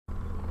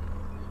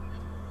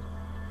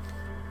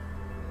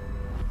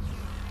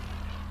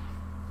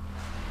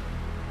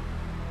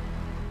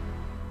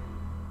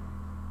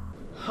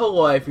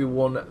Hello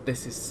everyone,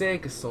 this is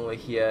Sega Sunley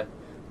here,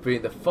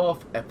 bringing the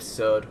 4th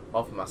episode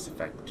of Mass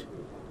Effect.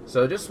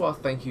 So I just want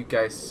to thank you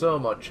guys so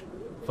much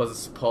for the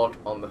support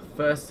on the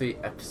first 3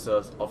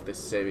 episodes of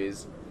this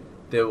series.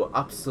 They were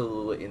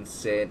absolutely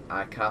insane,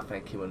 I can't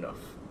thank you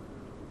enough.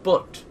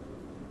 But,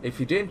 if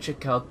you didn't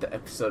check out the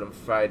episode on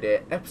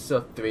Friday,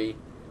 episode 3,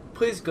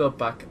 please go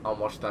back and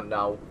watch that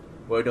now,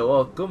 where there are a lot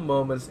of good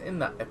moments in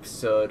that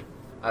episode,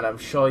 and I'm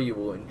sure you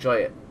will enjoy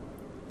it.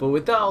 But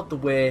with that out of the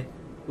way,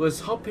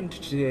 let's hop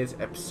into today's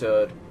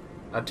episode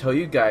and tell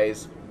you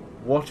guys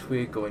what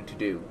we're going to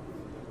do.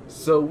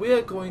 So we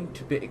are going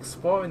to be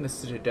exploring the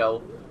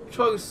Citadel,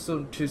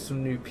 talking to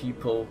some new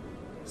people,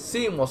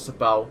 seeing what's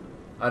about,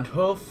 and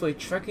hopefully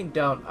tracking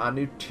down our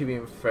new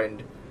Tyrian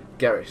friend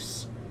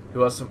Garrus,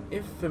 who has some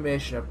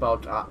information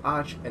about our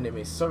arch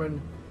enemy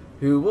Soren,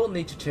 who we'll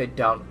need to take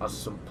down at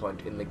some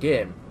point in the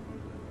game.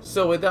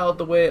 So with that out of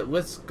the way,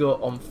 let's go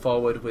on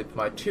forward with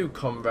my 2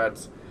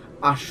 comrades,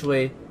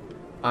 Ashley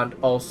and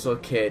also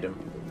Caden.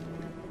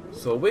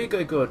 So we're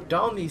going to go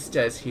down these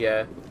stairs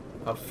here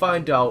and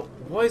find out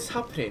what is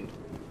happening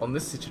on the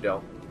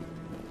Citadel.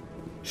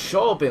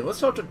 Chorbin, let's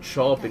talk to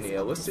Chorbin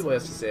here, let's see what he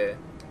has to say.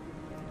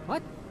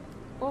 What?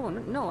 Oh,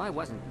 no, I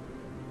wasn't.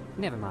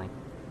 Never mind.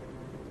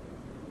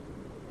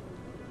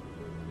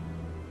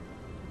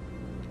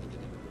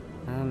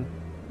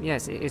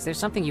 Yes, is there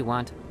something you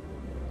want?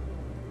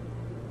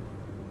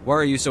 Why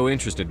are you so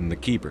interested in the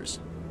Keepers?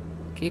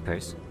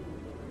 Keepers?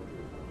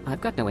 I've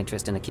got no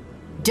interest in the keep.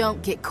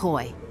 Don't get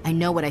coy. I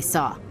know what I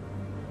saw.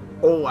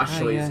 Oh,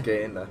 Ashley's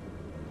getting there.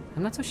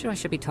 I'm not so sure I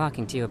should be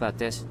talking to you about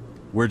this.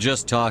 We're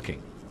just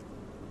talking.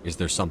 Is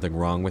there something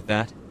wrong with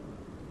that?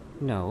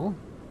 No.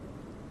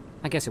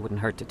 I guess it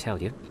wouldn't hurt to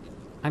tell you.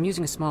 I'm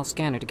using a small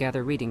scanner to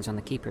gather readings on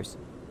the Keepers.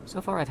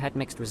 So far I've had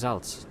mixed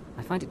results.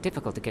 I find it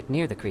difficult to get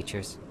near the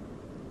creatures.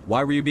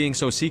 Why were you being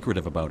so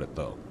secretive about it,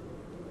 though?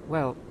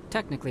 Well,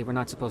 technically we're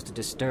not supposed to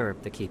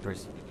disturb the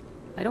Keepers.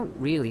 I don't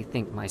really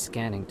think my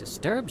scanning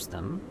disturbs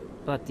them,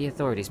 but the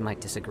authorities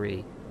might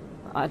disagree.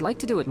 I'd like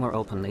to do it more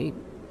openly,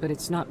 but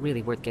it's not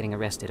really worth getting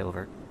arrested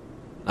over.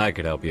 I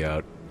could help you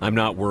out. I'm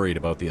not worried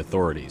about the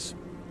authorities.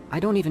 I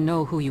don't even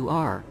know who you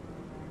are.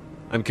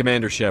 I'm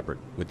Commander Shepard,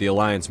 with the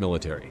Alliance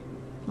military.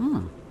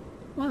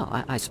 Well,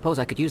 I suppose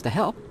I could use the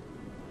help.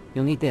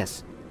 You'll need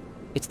this.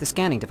 It's the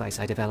scanning device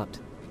I developed.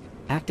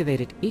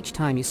 Activate it each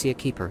time you see a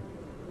Keeper.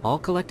 All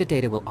collected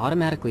data will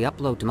automatically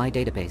upload to my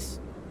database.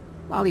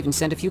 I'll even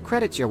send a few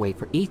credits your way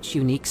for each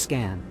unique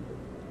scan.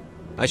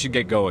 I should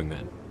get going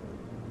then.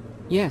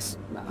 Yes,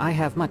 I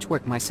have much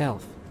work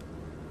myself.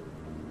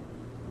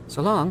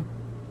 So long,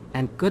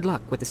 and good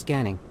luck with the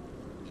scanning.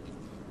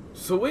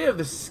 So we have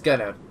the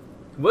scanner.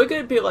 We're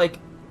going to be like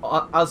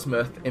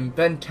Azimuth in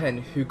Ben 10,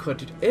 who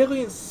collected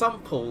alien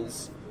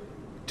samples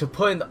to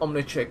put in the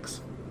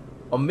Omnitrix.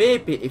 Or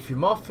maybe, if you're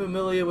more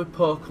familiar with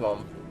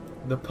Pokemon,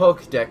 the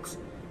Pokédex,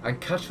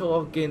 and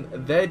cataloguing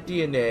their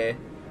DNA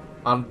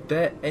and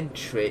their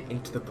entry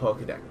into the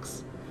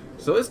Pokédex.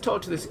 So let's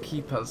talk to this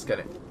Keeper and scan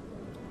it.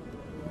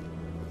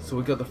 So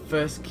we got the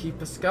first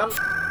Keeper scan.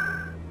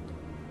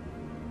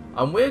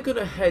 And we're going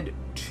to head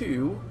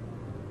to...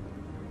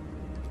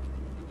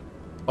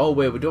 Oh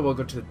wait, we don't want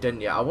to go to the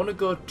den yet. I want to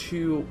go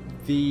to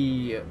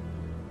the...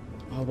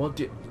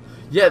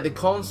 Yeah, the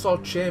console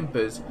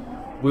chambers.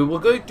 We were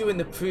going to do in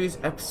the previous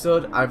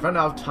episode. I ran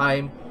out of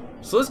time.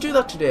 So let's do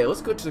that today.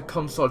 Let's go to the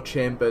console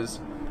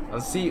chambers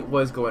and see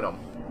what is going on.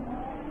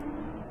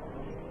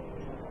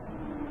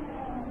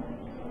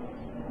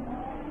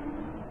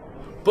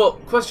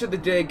 But, question of the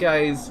day,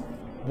 guys.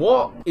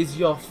 What is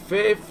your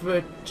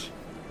favourite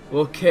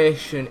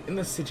location in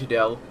the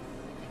Citadel,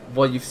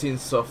 what you've seen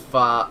so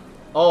far?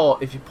 Or,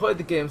 if you played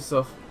the game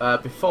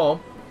before,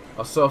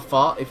 or so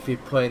far, if you're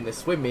playing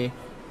this with me,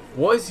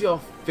 what is your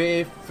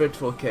favourite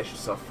location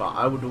so far?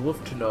 I would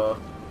love to know,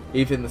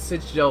 either in the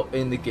Citadel or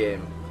in the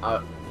game.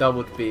 That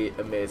would be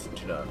amazing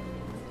to know.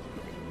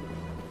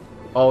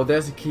 Oh,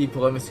 there's a Keeper,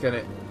 let me scan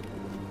it.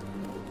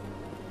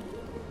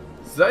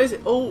 So that is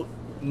it. Oh,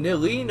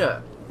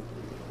 Nelina.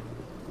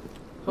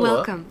 Hello.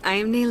 Welcome, I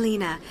am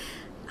Nelina.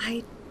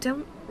 I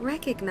don't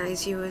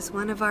recognize you as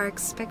one of our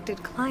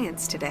expected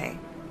clients today.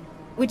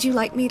 Would you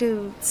like me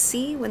to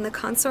see when the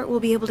consort will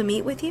be able to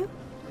meet with you?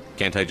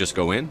 Can't I just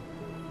go in?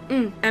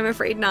 I'm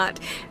afraid not.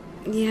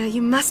 Yeah,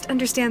 you must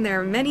understand there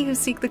are many who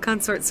seek the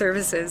consort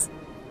services.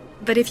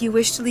 But if you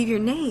wish to leave your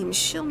name,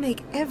 she'll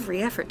make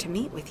every effort to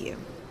meet with you.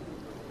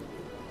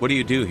 What do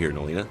you do here,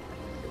 Nelina?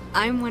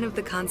 I'm one of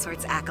the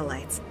consort's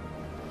acolytes.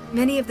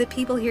 Many of the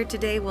people here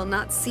today will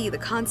not see the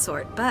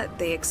consort, but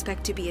they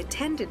expect to be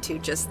attended to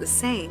just the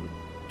same.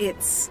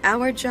 It's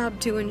our job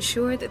to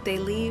ensure that they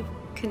leave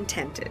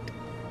contented.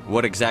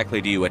 What exactly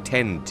do you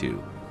attend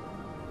to?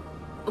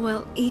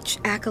 Well, each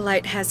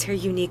acolyte has her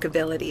unique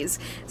abilities.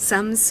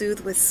 Some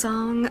soothe with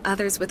song,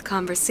 others with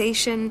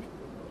conversation.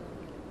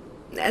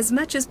 As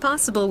much as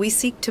possible, we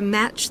seek to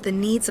match the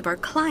needs of our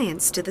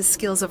clients to the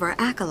skills of our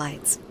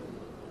acolytes.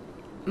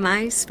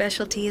 My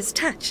specialty is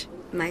touch.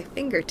 My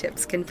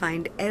fingertips can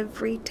find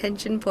every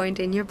tension point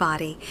in your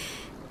body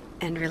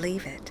and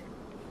relieve it.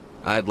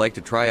 I'd like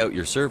to try out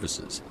your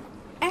services.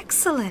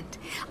 Excellent.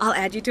 I'll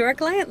add you to our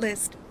client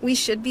list. We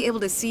should be able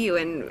to see you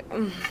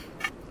in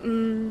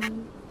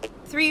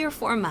 3 or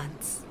 4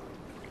 months.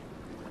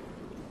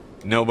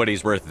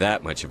 Nobody's worth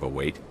that much of a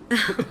wait.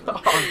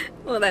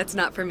 Well, that's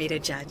not for me to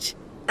judge.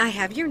 I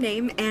have your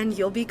name and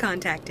you'll be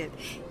contacted.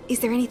 Is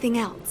there anything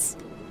else?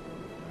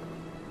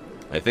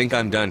 I think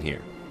I'm done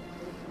here.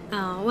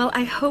 Oh, well,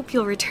 I hope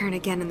you'll return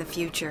again in the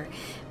future.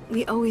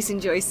 We always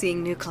enjoy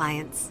seeing new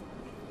clients.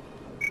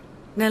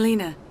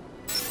 Nelina,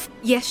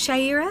 Yes,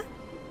 Sha'ira?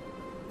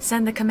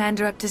 send the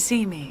commander up to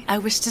see me. I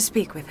wish to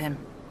speak with him.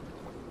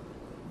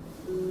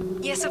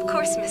 Yes, of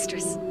course,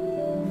 mistress.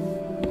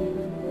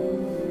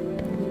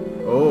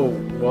 Oh,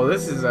 well,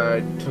 this is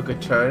took a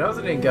turn,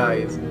 hasn't it,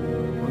 guys?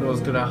 Wonder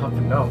what's gonna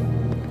happen now.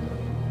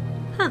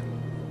 Huh.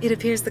 It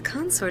appears the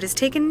consort has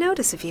taken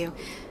notice of you.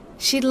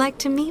 She'd like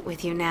to meet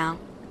with you now.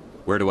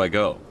 Where do I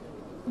go?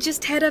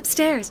 Just head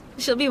upstairs.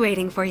 She'll be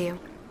waiting for you.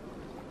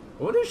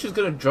 I wonder if she's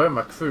gonna join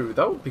my crew.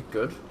 That would be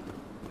good.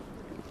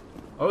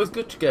 Always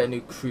good to get a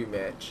new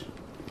crewmate.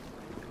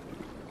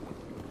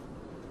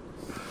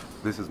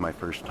 This is my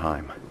first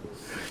time.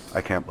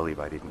 I can't believe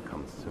I didn't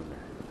come sooner.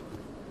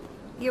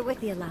 You're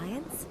with the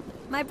Alliance?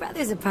 My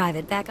brother's a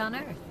private back on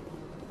Earth.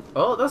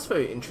 Oh, that's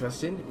very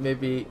interesting.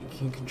 Maybe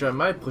he can join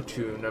my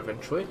platoon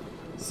eventually.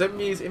 Send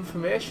me his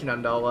information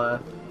and I'll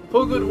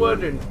put a good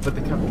word in with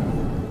the captain.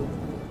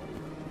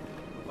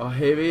 Oh,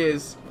 here he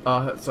is.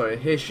 Sorry,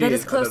 here she is. That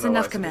is close I don't know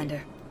enough, why I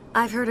Commander.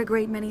 I've heard a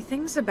great many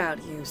things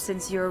about you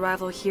since your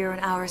arrival here in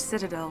our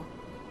citadel.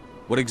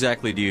 What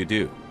exactly do you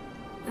do?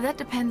 That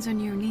depends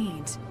on your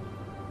needs.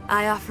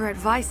 I offer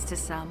advice to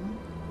some,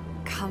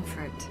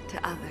 comfort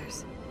to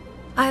others.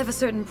 I have a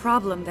certain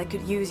problem that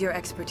could use your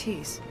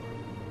expertise.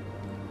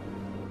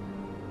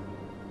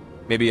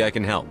 Maybe I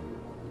can help.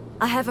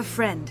 I have a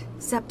friend,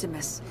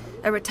 Septimus,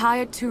 a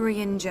retired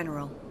Turian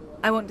general.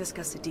 I won't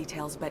discuss the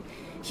details, but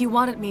he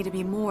wanted me to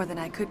be more than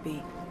I could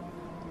be.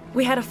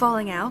 We had a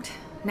falling out.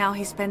 Now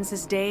he spends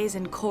his days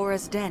in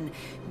Korra's den,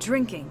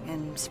 drinking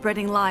and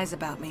spreading lies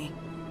about me.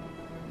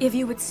 If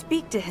you would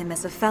speak to him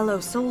as a fellow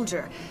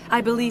soldier,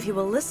 I believe he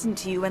will listen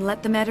to you and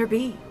let the matter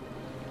be.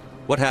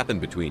 What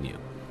happened between you?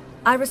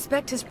 I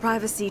respect his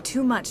privacy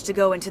too much to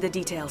go into the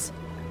details.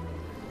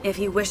 If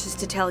he wishes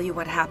to tell you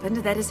what happened,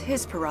 that is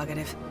his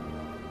prerogative.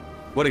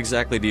 What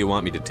exactly do you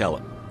want me to tell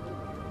him?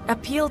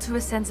 Appeal to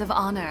a sense of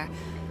honor.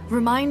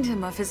 Remind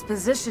him of his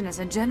position as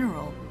a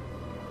general.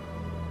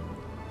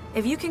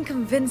 If you can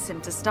convince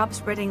him to stop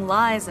spreading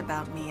lies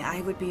about me,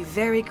 I would be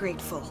very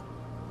grateful.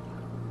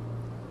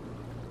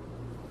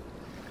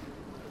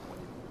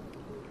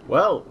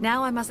 Well,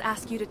 Now I must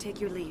ask you to take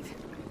your leave.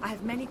 I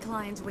have many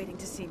clients waiting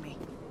to see me.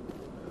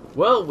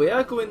 well, we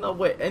are going that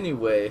way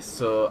anyway,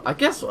 so I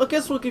guess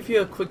we'll give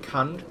you a quick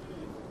hand.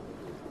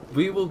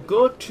 We will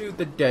go to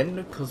the den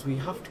because we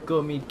have to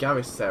go meet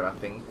Garrus there, I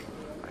think.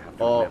 I have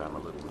to Or admit I'm a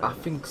little I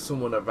nervous. think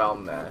someone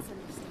around there.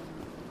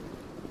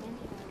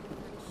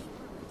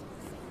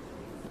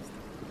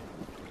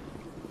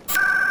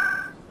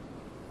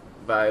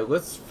 Right,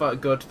 let's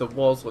go to the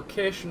walls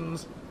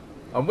locations.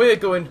 And we're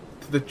going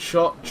to the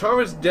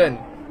Chora's Den.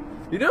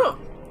 You know,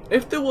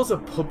 if there was a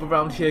pub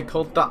around here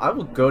called that, I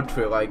would go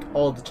to it like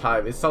all the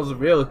time. It sounds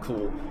really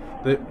cool.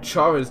 The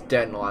Chora's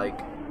Den, like,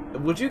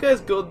 would you guys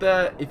go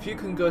there? If you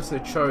can go to the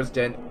Chora's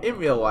Den in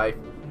real life,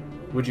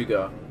 would you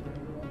go?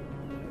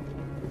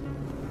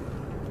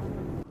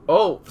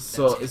 Oh,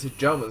 so it's a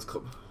gentleman's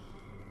club.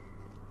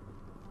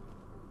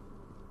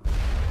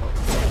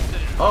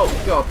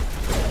 Oh god.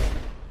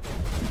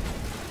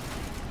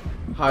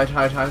 Hide,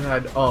 hide, hide,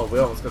 hide. Oh, we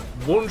almost got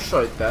one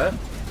shot there.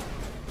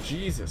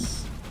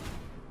 Jesus.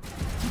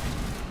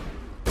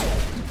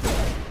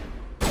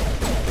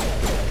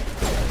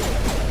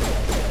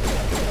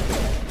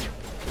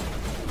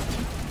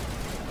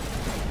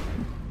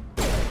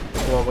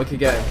 Come on, we can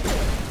get him.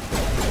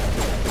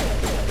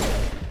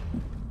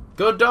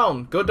 Go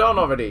down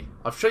already.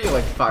 I've shot you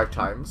like 5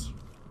 times.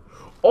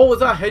 Oh, was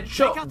that a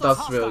headshot?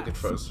 That's really good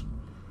for us.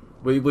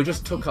 We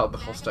just took out the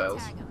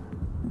hostiles.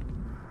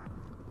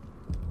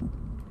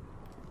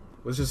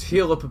 Let's just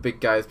heal up a bit,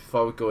 guys,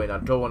 before we go in. I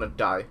don't want to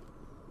die.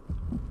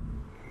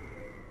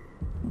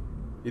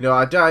 You know,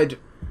 I died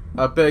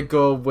a bit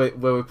ago where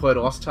we played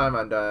last time,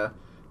 and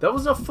that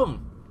was not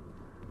fun.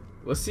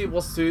 Let's see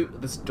what's through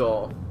this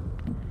door.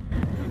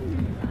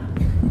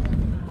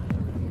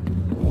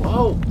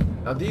 Oh,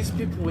 are these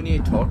people we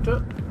need to talk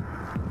to?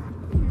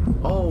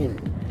 Oh,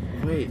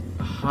 wait,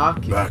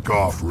 Harky. Back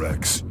off,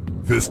 Rex.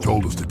 Fist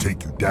told us to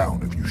take you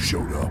down if you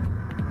showed up.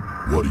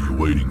 What are you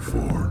waiting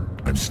for?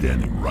 I'm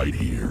standing right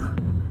here.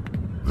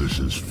 This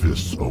is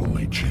Fist's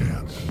only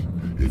chance.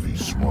 If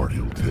he's smart,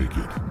 he'll take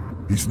it.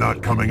 He's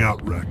not coming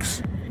out,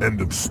 Rex. End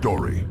of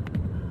story.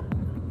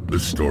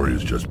 This story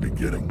is just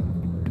beginning.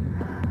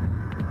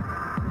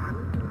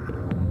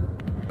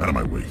 Out of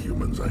my way,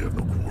 humans. I have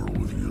no quarrel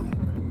with you.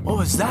 What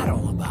was that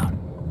all about?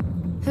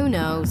 Who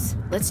knows?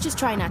 Let's just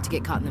try not to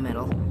get caught in the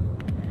middle.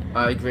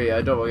 I agree,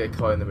 I don't want to get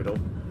caught in the middle.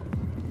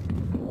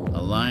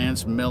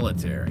 Alliance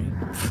military.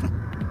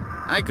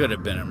 I could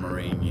have been a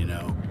Marine, you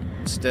know.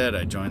 Instead,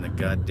 I joined the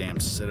goddamn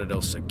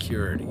Citadel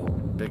Security.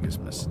 Biggest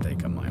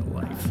mistake of my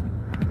life.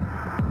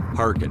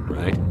 Harkin,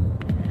 right?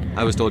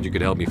 I was told you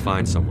could help me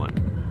find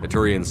someone. A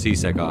Turian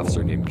CSEC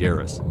officer named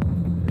Garrus.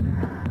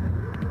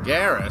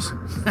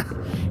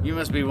 Garrus? You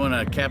must be one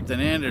of Captain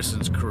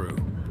Anderson's crew.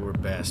 Poor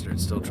bastard,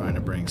 still trying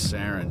to bring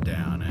Saren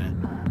down,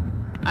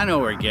 eh? I know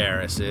where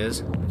Garrus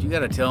is, but you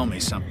gotta tell me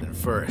something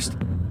first.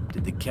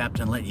 Did the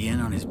captain let you in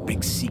on his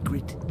big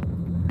secret?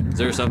 Is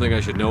there something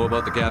I should know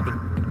about the captain?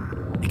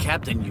 The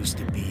captain used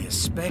to be a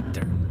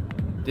Spectre.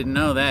 Didn't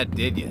know that,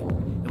 did you?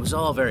 It was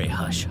all very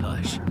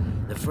hush-hush.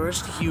 The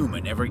first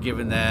human ever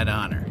given that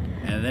honor,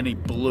 and then he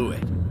blew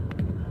it.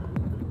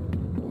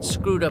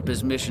 Screwed up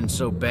his mission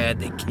so bad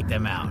they kicked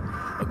him out.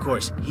 Of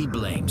course, he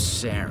blames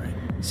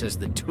Saren. Says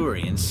the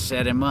Turians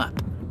set him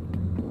up.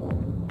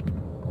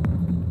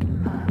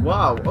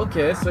 Wow,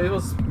 okay, so he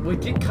was... We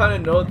did kind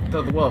of know that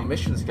there were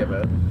missions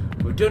together.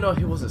 We do know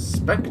he was a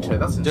Spectre,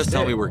 that's insane. Just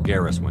tell me where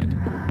Garrus went.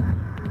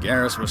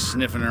 Garrus was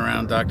sniffing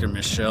around Dr.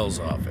 Michelle's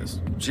office.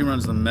 She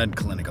runs the med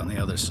clinic on the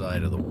other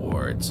side of the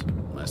wards.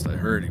 Last I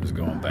heard, he was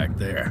going back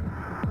there.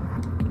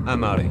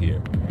 I'm out of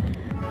here.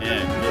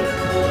 Yeah,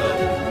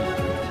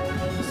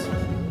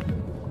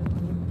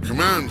 good.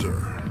 Commander,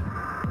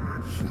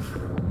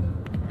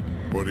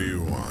 what do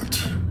you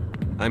want?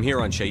 I'm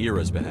here on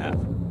Sha'ira's behalf.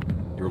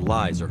 Your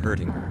lies are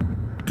hurting her.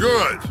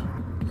 Good!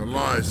 Her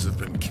lies have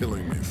been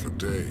killing me for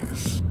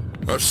days.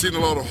 I've seen a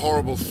lot of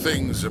horrible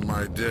things in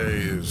my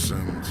days,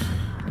 and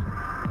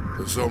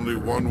there's only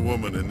one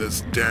woman in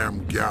this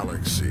damn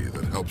galaxy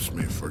that helps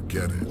me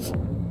forget it.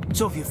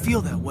 So if you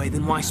feel that way,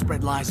 then why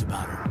spread lies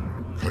about her?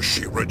 Because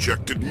she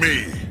rejected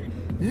me!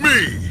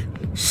 Me!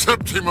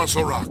 Septimus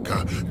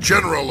Oraka,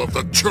 General of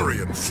the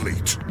Turian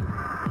Fleet!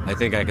 I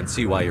think I can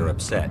see why you're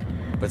upset,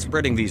 but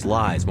spreading these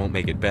lies won't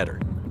make it better.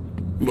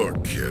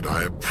 Look, kid,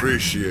 I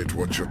appreciate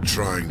what you're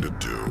trying to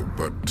do,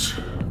 but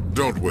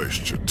don't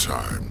waste your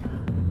time.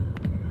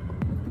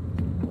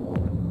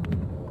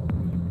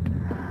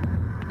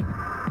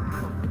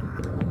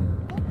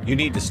 You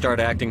need to start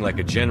acting like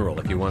a general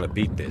if you want to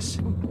beat this.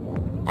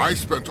 I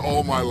spent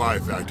all my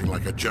life acting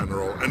like a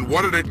general, and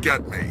what did it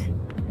get me?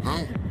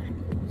 Huh?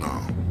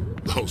 No,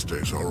 those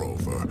days are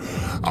over.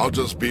 I'll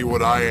just be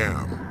what I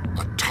am.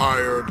 A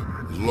tired,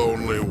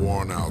 lonely,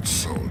 worn-out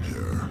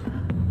soldier.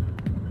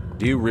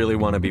 Do you really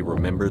want to be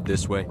remembered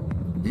this way?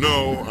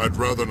 No, I'd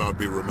rather not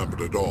be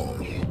remembered at all.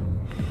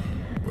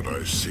 But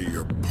I see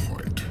your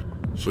point.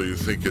 So you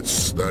think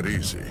it's that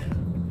easy?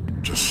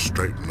 Just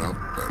straighten up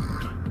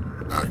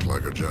and act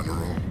like a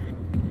general?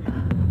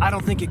 I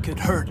don't think it could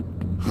hurt.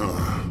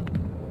 Huh.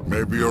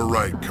 Maybe you're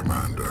right,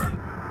 Commander.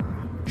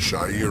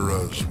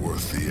 Sha'ira's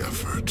worth the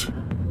effort.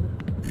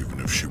 Even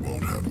if she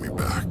won't have me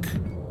back.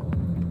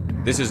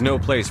 This is no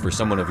place for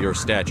someone of your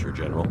stature,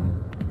 General.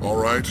 All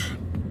right.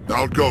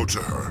 I'll go to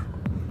her.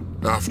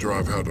 After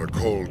I've had a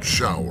cold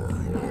shower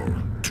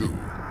or two.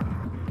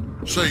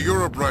 Say,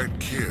 you're a bright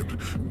kid.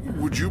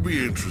 Would you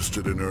be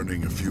interested in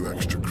earning a few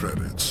extra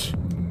credits?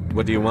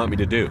 What do you want me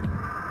to do?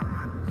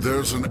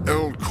 There's an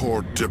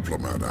L-Corps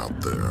diplomat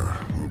out there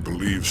who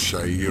believes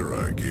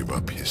Sha'ira gave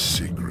up his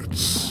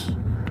secrets.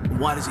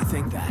 Why does he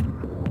think that?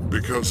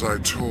 Because I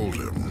told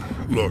him.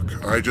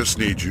 Look, I just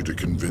need you to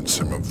convince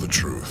him of the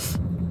truth.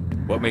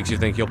 What makes you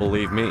think he'll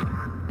believe me?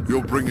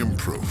 You'll bring him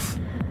proof.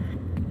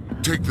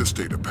 Take this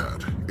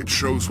datapad. It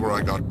shows where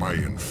I got my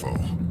info.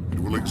 It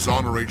will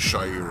exonerate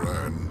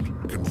Sha'ira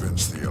and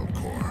convince the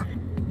L-Corps.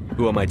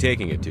 Who am I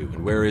taking it to,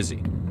 and where is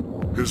he?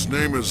 His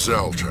name is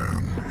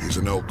Zaltan. He's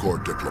an L-Corps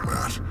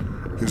diplomat.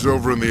 He's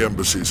over in the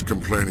embassies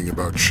complaining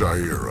about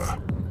Sha'ira.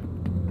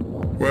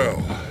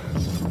 Well,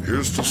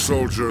 here's to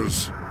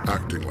soldiers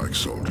acting like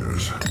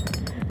soldiers.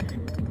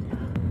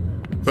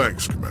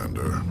 Thanks,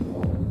 Commander.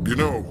 You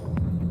know,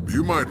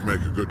 you might make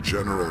a good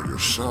general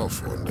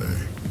yourself one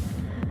day.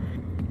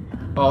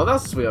 Oh,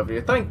 that's sweet of you.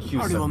 Thank you.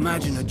 Hard to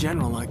imagine a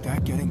general like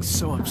that getting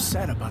so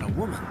upset about a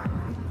woman.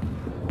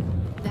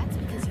 That's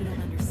because you don't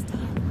understand.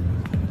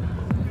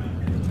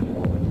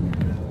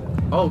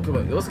 Oh, come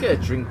on. Let's get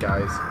a drink,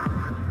 guys.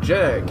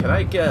 Jenna, can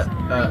I get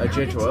a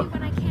ginger?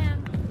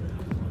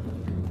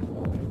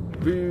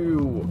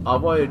 Boo. I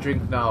want a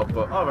drink now,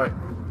 but alright.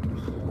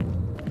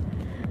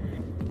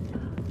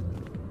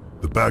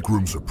 The back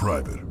rooms are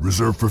private,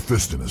 reserved for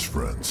Fist and his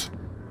friends.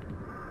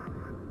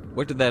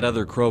 What did that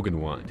other Krogan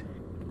want?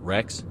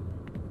 Rex?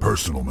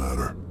 Personal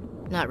matter.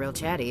 Not real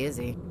chatty, is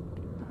he?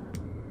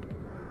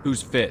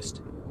 Who's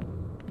Fist?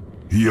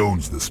 He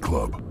owns this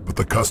club, but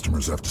the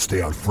customers have to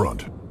stay out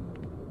front.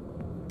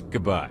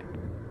 Goodbye.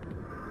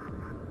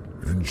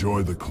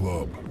 Enjoy the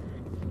club.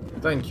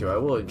 Thank you, I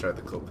will enjoy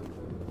the club.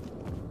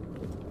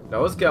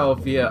 Now let's get out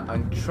of here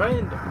and try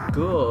and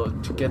go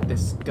to get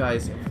this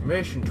guy's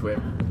information to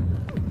him.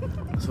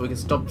 So we can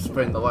stop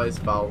spreading the lies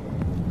about...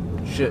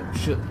 Shit,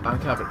 I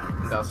can't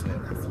pronounce his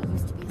name. He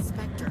used to be a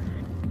Spectre.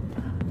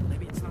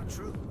 Maybe it's not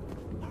true.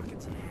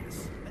 Harkin's an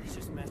ass. He's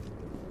just messing.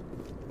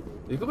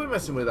 You could be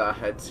messing with our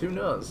heads, who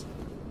knows?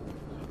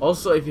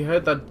 Also, if you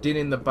heard that din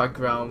in the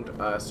background,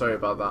 sorry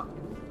about that.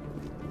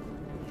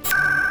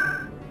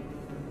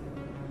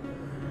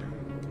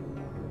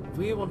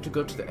 we want to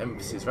go to the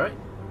embassies, right?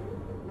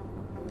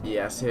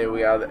 Yes, here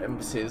we are, the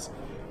embassies.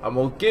 And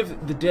we'll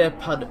give the dare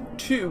pad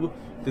to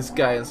this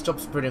guy and stop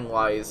spreading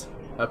lies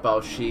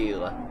about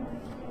Sha'ira.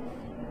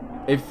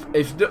 If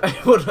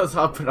anyone knows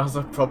how to pronounce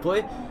it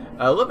properly,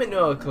 let me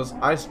know, because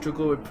I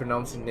struggle with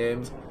pronouncing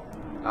names.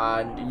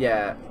 And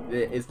yeah,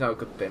 it's not a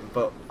good thing,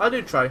 but I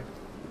do try.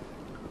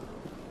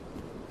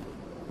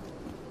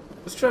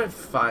 Let's try and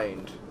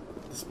find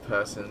this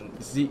person.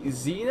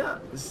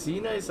 Xena?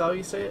 Xena is how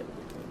you say it?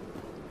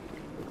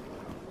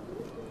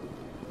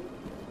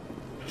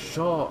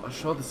 I'm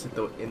sure they said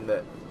they were in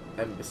the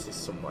embassy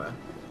somewhere.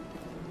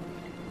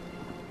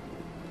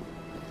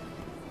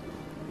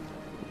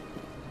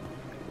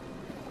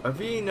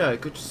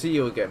 Avina, good to see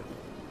you again.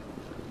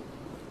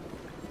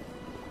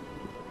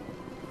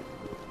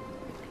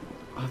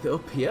 Are they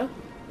up here?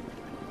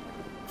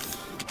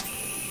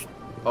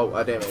 Oh,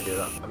 I didn't mean to do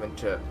that. I meant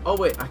to... Oh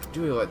wait, I can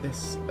do it like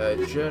this.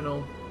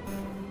 Journal.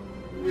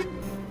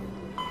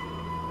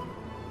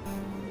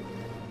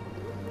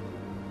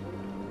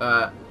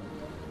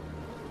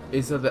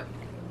 Is it the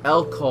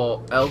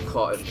Elcor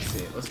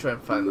embassy? Let's try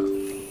and find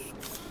that.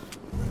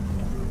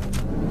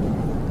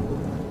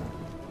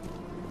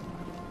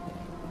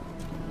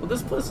 Well,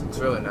 this place looks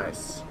really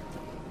nice.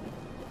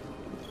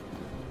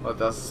 Oh,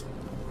 that's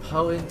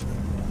Pauline.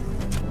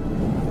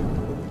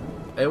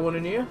 Anyone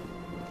in here?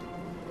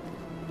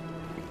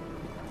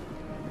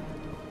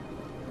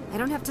 I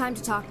don't have time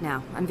to talk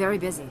now. I'm very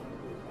busy.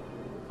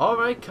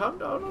 Alright, calm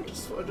down. I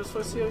just want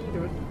to see how you're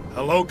doing.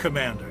 Hello,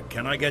 Commander.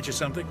 Can I get you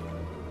something?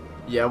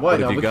 Yeah, why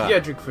not? We can get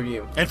a drink from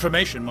you.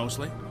 Information,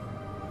 mostly.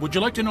 Would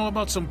you like to know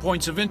about some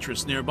points of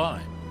interest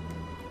nearby?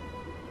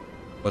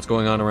 What's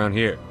going on around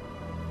here?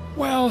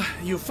 Well,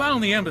 you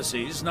found the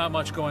embassies. Not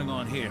much going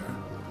on here.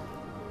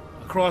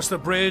 Across the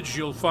bridge,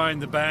 you'll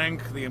find the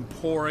bank, the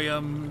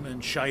Emporium,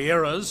 and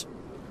Sha'ira's.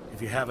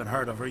 If you haven't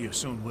heard of her, you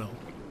soon will.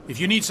 If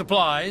you need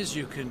supplies,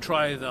 you can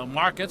try the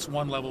markets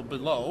one level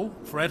below.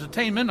 For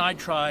entertainment, I'd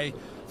try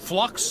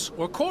Flux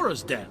or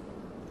Cora's Den.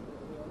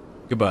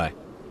 Goodbye.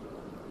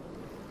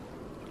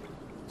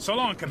 So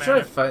long, I'm Commander.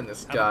 trying to find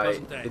this guy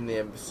in the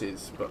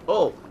embassies, but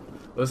oh,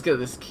 let's get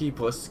this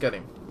keeper. Let's get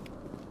him.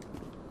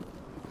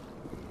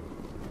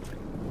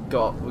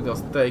 We got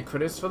 30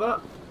 credits for that.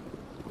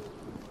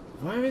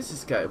 Where is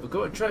this guy? We're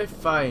going to try to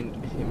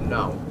find him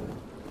now.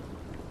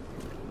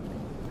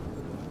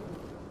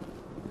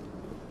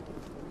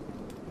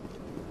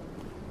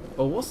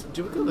 Oh,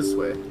 do we go this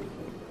way?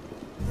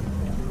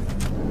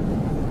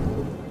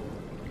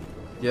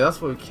 Yeah, that's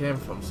where we came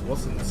from, so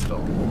what's in the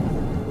store?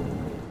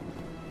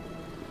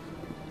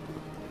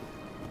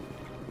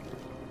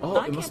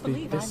 Oh, it must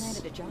be this. I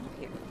landed a job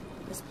here.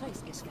 This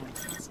place is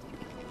fantastic.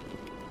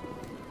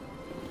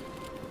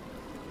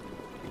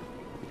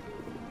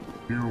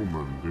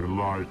 Human,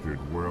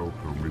 delighted,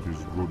 welcome. It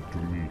is good to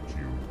meet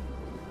you.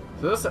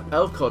 So that's an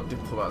Elcor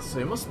diplomat, so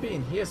he must be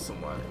in here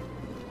somewhere.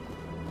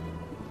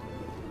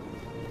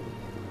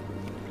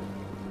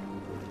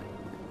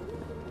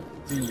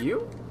 Do you?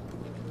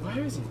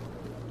 Where is he?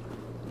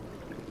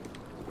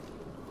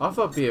 I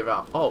thought it'd be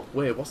around. Oh,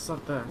 wait, what's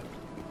that there?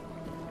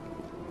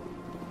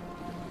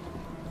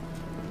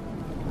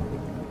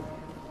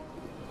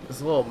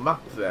 There's a little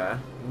map there.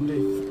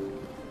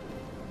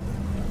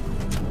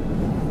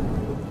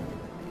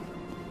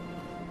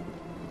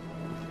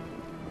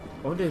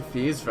 I wonder if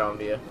he is around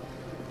here.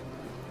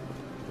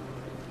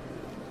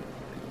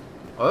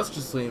 Oh, that's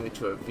just leading me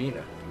to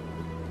Avina.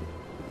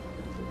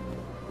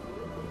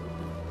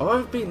 Oh,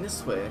 I've been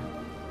this way.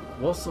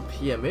 What's up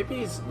here? Maybe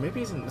he's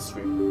in this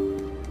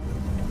room.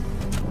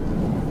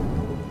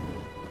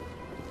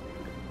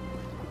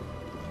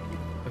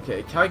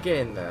 Okay, can I get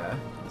in there?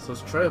 So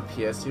let's try up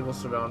here, see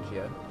what's around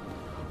here.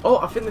 Oh,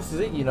 I think this is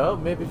it, you know?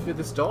 Maybe through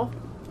this door?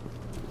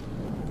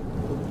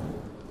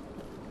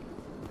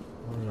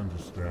 I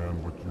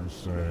understand what you're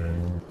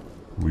saying.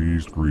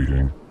 Pleased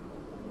greeting.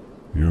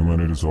 Human,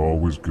 it is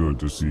always good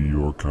to see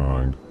your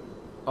kind.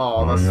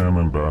 Oh, I am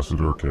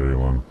Ambassador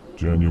Kalen.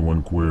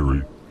 Genuine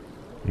query.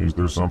 Is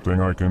there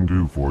something I can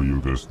do for you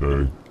this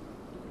day?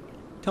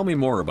 Tell me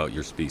more about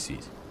your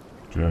species.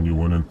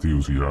 Genuine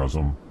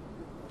enthusiasm.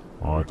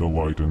 I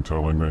delight in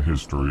telling the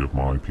history of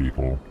my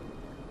people.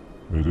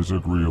 It is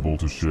agreeable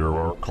to share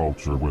our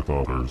culture with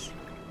others.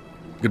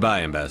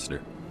 Goodbye,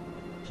 Ambassador.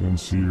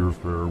 Sincere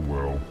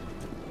farewell.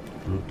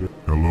 Good day.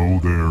 Hello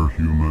there,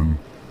 human.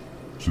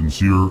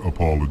 Sincere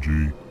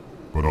apology,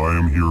 but I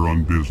am here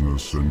on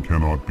business and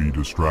cannot be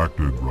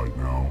distracted right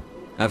now.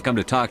 I've come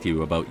to talk to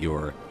you about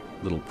your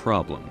little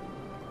problem.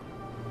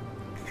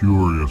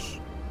 Curious.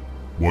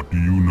 What do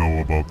you know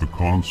about the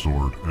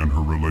consort and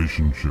her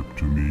relationship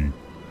to me?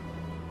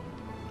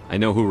 I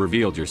know who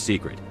revealed your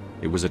secret.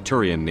 It was a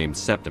Turian named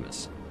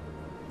Septimus.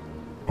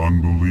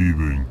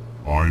 Unbelieving.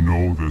 I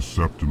know this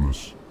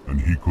Septimus,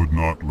 and he could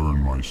not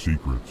learn my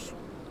secrets.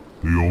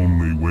 The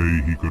only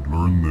way he could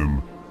learn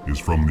them is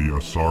from the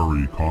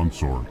Asari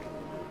consort.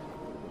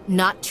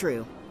 Not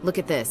true. Look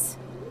at this.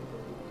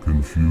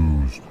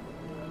 Confused.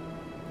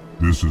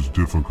 This is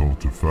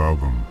difficult to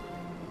fathom.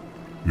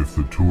 If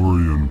the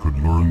Turian could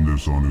learn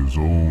this on his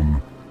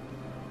own,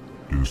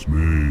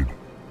 dismayed,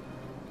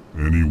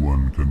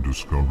 anyone can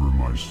discover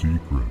my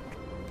secret.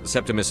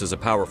 Septimus is a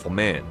powerful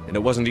man, and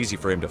it wasn't easy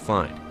for him to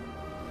find.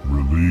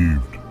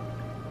 Relieved.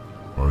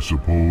 I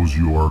suppose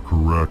you are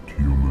correct,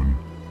 human.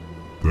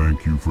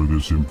 Thank you for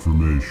this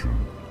information.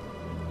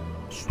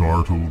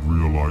 Startled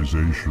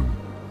realization.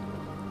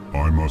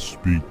 I must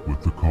speak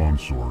with the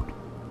consort.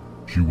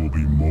 She will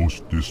be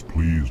most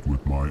displeased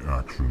with my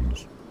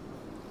actions.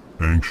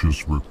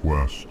 Anxious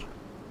request.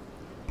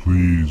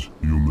 Please,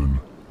 human,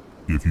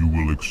 if you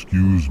will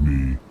excuse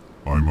me,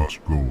 I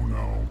must go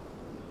now.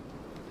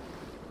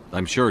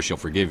 I'm sure she'll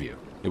forgive you.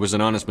 It was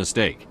an honest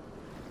mistake.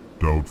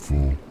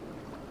 Doubtful.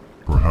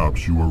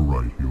 Perhaps you are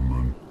right,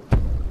 human.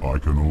 I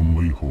can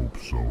only hope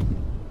so.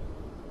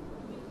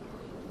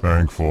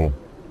 Thankful.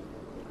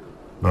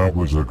 That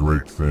was a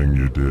great thing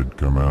you did,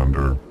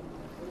 Commander.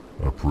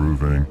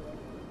 Approving.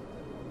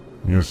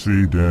 You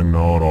see, Din,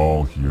 not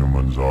all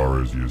humans are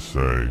as you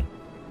say.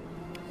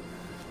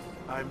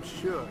 I'm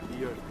sure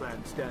the Earth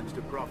Clan stands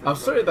to profit. I'm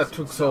sorry that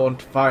took so long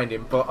to find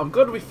him, but I'm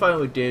glad we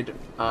finally did,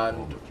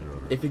 and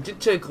if it did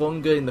take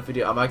longer in the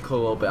video, I might call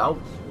a little bit out,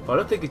 but I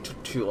don't think it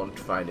took too long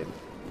to find him.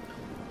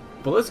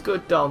 But let's go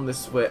down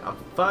this way and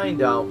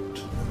find out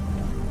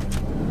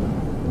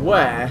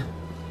where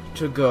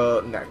to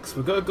go next.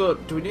 We're gonna go,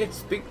 do we need to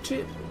speak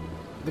to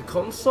the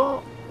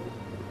consort?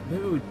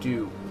 Maybe we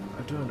do.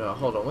 I don't know,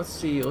 hold on, let's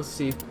see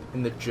if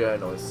in the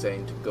journal it's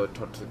saying to go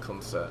talk to the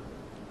consort.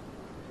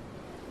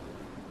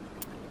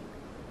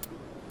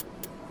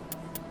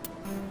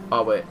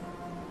 Oh wait.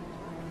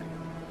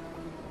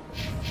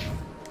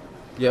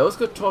 Yeah, let's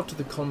go talk to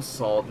the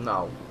consort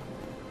now.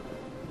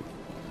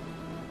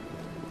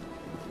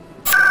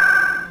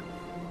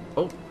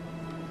 Oh.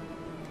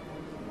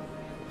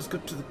 Let's go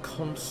to the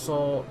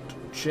consort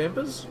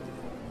chambers.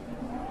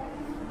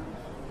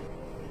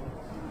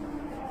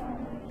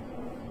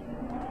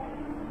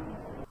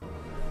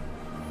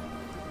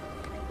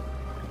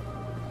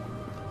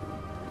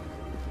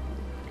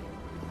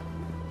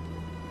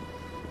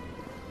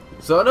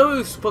 So I know we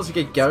were supposed to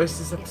get Garrus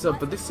this episode,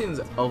 but this seems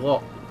a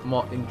lot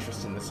more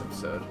interesting this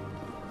episode.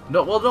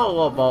 Not a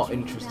lot more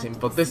interesting,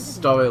 but this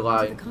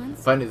storyline,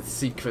 finding the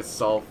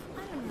secrets of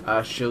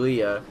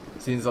Sha'ira,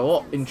 seems a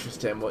lot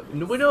interesting.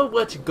 We know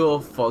where to go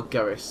for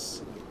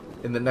Garrus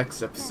in the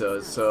next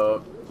episode,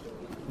 so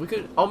we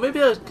could, or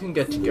maybe I can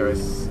get to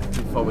Garrus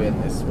before we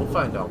end this. We'll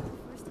find out.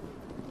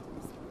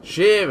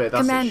 Sha'ira,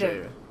 that's Commander,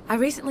 it, Sha'ira. I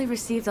recently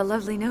received a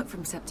lovely note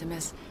from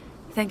Septimus.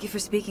 Thank you for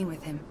speaking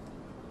with him.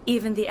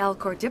 Even the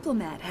Alcor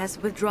diplomat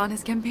has withdrawn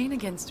his campaign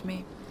against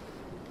me.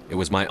 It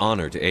was my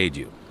honor to aid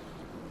you.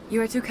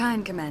 You are too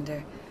kind,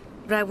 Commander,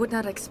 but I would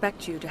not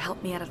expect you to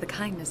help me out of the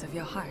kindness of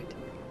your heart.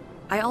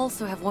 I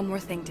also have one more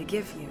thing to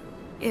give you,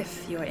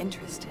 if you are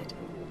interested.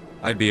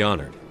 I'd be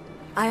honored.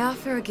 I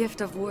offer a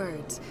gift of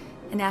words,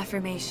 an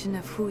affirmation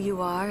of who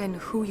you are and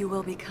who you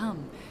will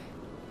become.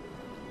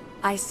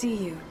 I see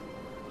you.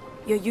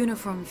 Your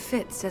uniform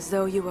fits as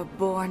though you were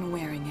born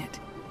wearing it.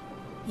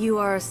 You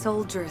are a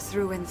soldier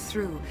through and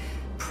through,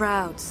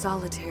 proud,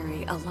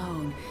 solitary,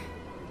 alone,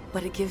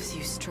 but it gives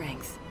you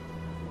strength.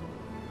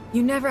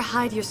 You never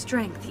hide your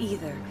strength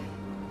either.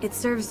 It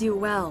serves you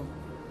well,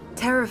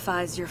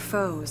 terrifies your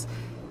foes.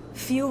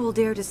 Few will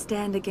dare to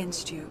stand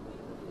against you.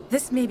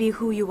 This may be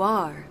who you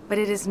are, but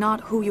it is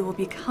not who you will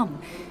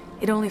become.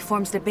 It only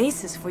forms the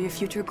basis for your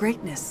future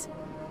greatness.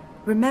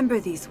 Remember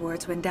these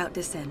words when doubt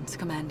descends,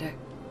 Commander.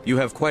 You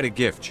have quite a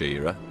gift,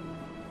 Sha'ira.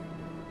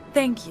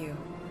 Thank you.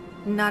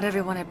 Not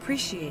everyone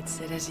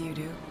appreciates it as you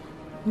do.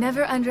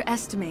 Never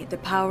underestimate the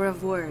power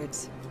of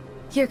words.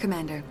 Here,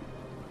 Commander.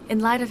 In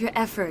light of your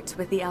efforts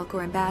with the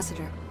Alcor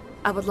ambassador,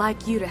 I would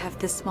like you to have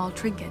this small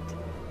trinket.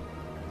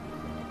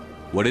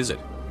 What is it?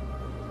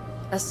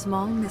 A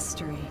small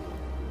mystery.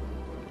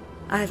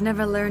 I have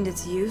never learned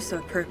its use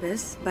or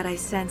purpose, but I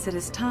sense it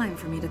is time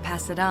for me to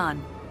pass it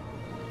on.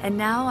 And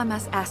now I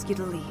must ask you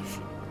to leave.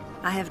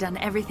 I have done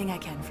everything I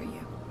can for you.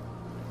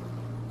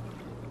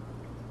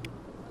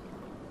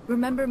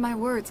 Remember my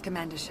words,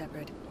 Commander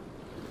Shepard.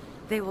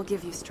 They will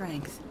give you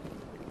strength.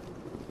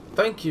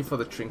 Thank you for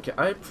the trinket,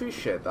 I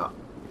appreciate that.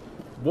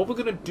 What we're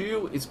going to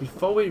do is,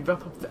 before we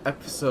wrap up the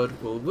episode,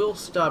 we'll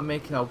start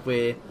making our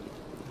way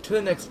to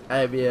the next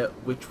area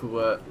which we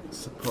were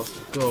supposed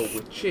to go,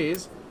 which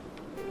is,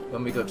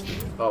 when we go to the,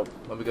 I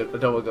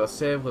don't want to go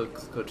save,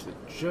 let's go to the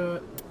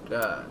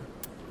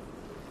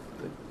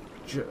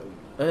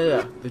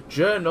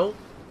journal.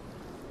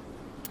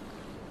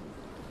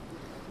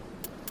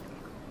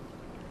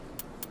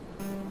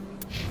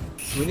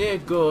 So we need to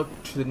go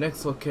to the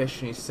next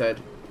location. He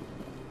said,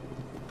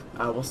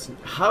 I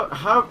wasn't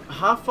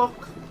Harfok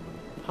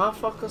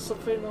or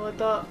something like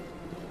that.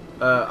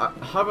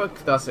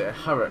 Harak, that's it.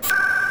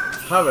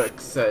 Harak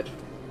said,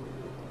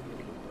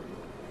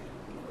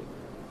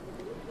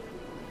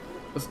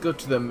 let's go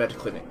to the med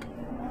clinic.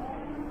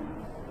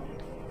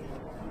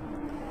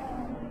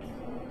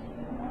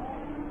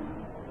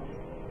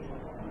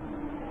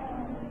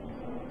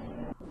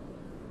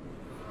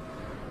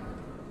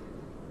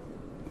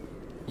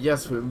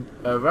 Yes, we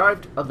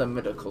arrived at the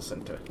medical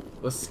center.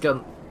 Let's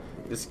scan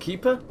this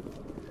keeper.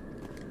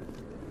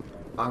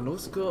 And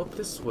let's go up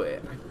this way.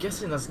 I'm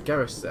guessing there's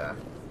Garrus there.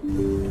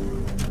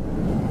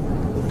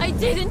 I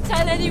didn't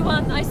tell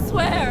anyone, I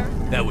swear!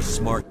 That was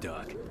smart,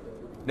 Doc.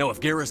 Now if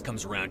Garrus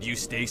comes around, you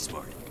stay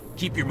smart.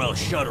 Keep your mouth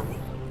shut or we'll...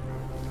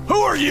 Who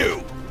are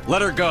you?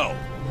 Let her go!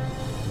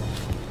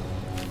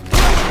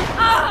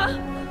 Ah!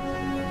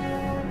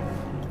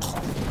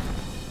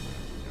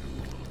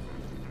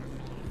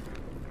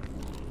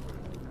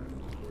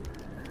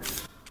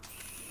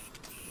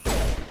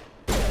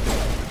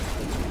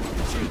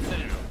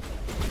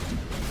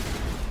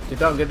 Get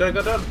down, get down,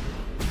 get down!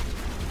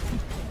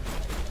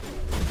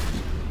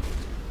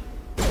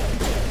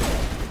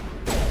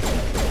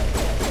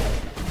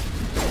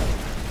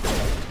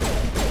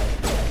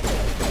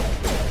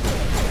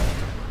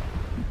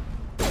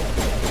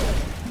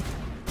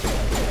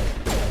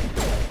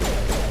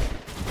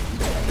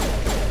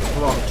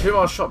 Come on, 2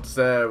 more shots,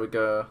 there we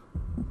go.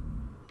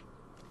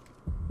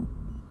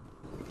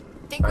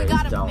 Think we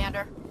got him,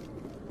 Commander.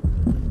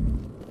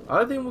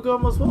 I think we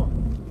got him as well.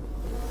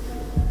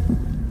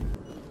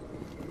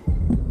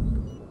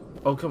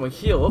 Oh, can we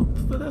heal up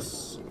for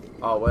this?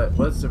 Oh wait,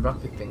 where's the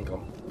rapid thing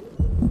gone?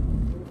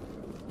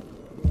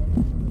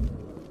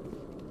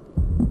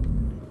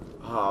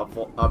 Ah,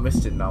 I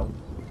missed it now.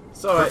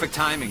 It's alright. Perfect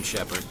timing,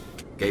 Shepard.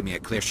 Gave me a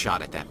clear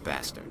shot at that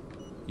bastard.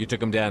 You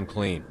took him down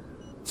clean.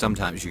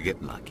 Sometimes you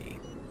get lucky.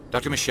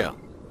 Dr. Michelle,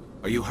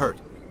 are you hurt?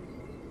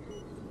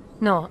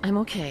 No, I'm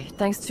okay.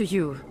 Thanks to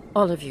you.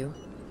 All of you.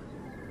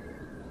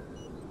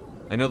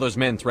 I know those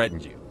men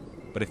threatened you,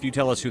 but if you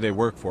tell us who they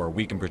work for,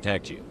 we can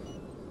protect you.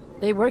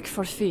 They work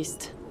for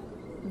Feast.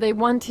 They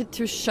wanted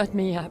to shut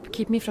me up,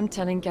 keep me from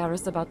telling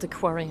Garrus about the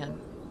Quarian.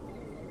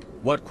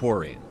 What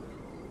Quarian?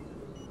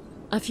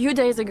 A few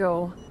days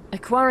ago, a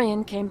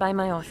Quarian came by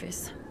my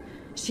office.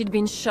 She'd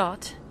been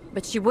shot,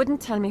 but she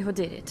wouldn't tell me who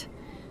did it.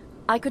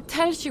 I could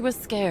tell she was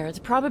scared,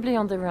 probably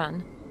on the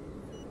run.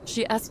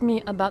 She asked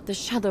me about the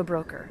Shadow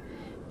Broker.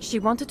 She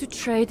wanted to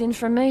trade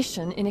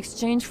information in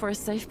exchange for a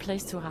safe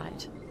place to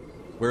hide.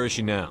 Where is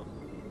she now?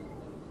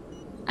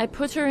 I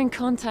put her in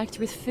contact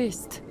with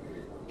Fist.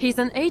 He's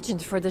an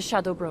agent for the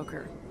Shadow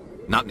Broker.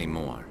 Not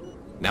anymore.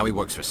 Now he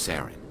works for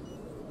Saren.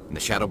 And the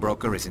Shadow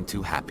Broker isn't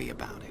too happy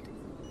about it.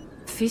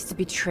 Fist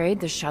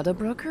betrayed the Shadow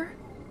Broker?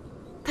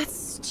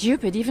 That's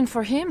stupid even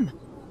for him.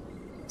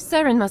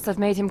 Saren must have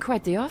made him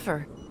quite the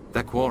offer.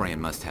 That Quarian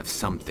must have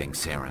something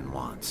Saren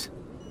wants.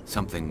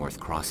 Something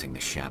worth crossing the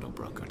Shadow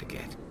Broker to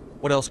get.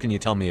 What else can you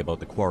tell me about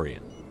the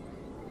Quarian?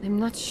 I'm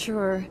not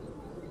sure.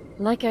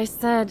 Like I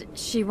said,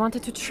 she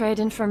wanted to trade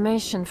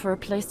information for a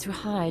place to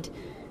hide.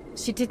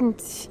 She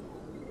didn't...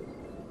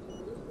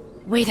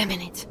 Wait a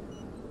minute.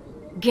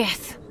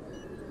 Geth.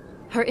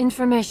 Her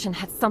information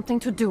had something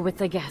to do with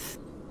the Geth.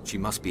 She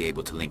must be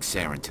able to link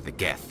Saren to the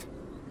Geth.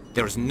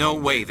 There's no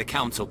way the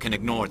Council can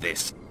ignore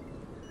this.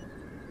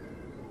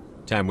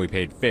 Time we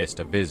paid Fist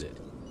a visit.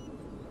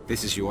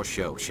 This is your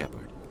show,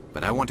 Shepard.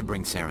 But I want to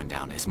bring Saren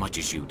down as much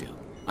as you do.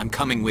 I'm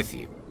coming with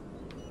you.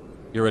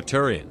 You're a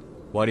Turian.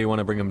 Why do you want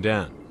to bring him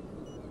down?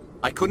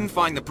 I couldn't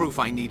find the proof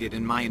I needed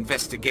in my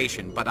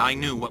investigation, but I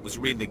knew what was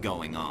really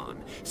going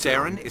on.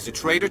 Saren is a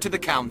traitor to the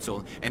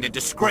Council and a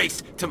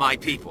disgrace to my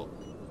people.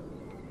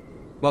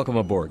 Welcome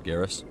aboard,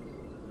 Garrus.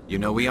 You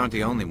know, we aren't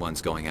the only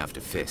ones going after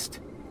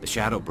Fist. The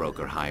Shadow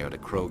Broker hired a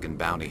Krogan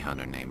bounty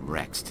hunter named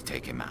Rex to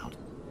take him out.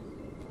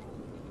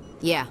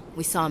 Yeah,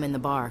 we saw him in the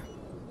bar.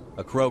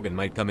 A Krogan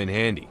might come in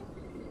handy.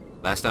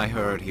 Last I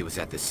heard, he was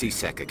at the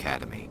C-Sec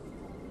Academy.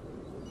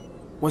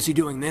 What's he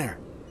doing there?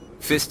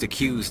 Fist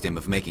accused him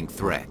of making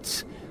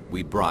threats.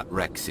 We brought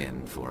Rex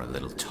in for a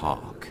little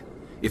talk.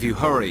 If you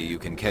hurry, you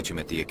can catch him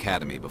at the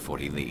Academy before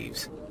he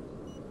leaves.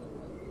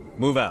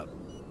 Move out.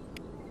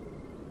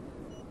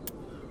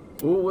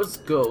 Oh, let's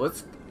go.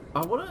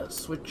 I want to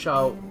switch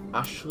out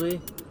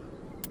Ashley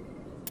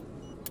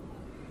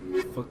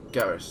for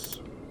Garrus.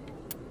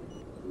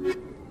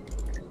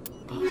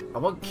 I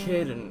want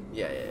Caden.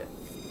 Yeah.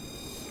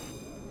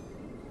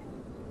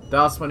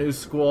 That's my new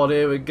squad.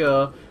 Here we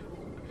go.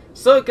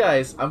 So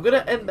guys, I'm going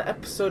to end the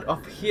episode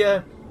off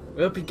here.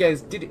 I hope you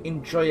guys did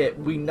enjoy it.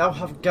 We now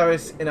have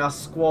Garrus in our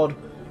squad,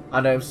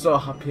 and I'm so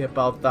happy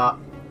about that.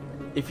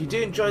 If you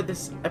did enjoy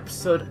this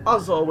episode,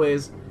 as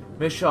always,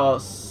 make sure to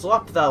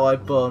slap that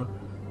like button.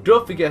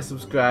 Don't forget to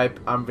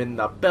subscribe and ring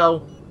that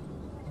bell.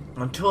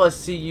 Until I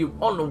see you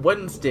on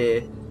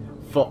Wednesday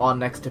for our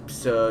next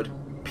episode.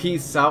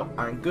 Peace out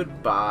and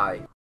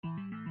goodbye.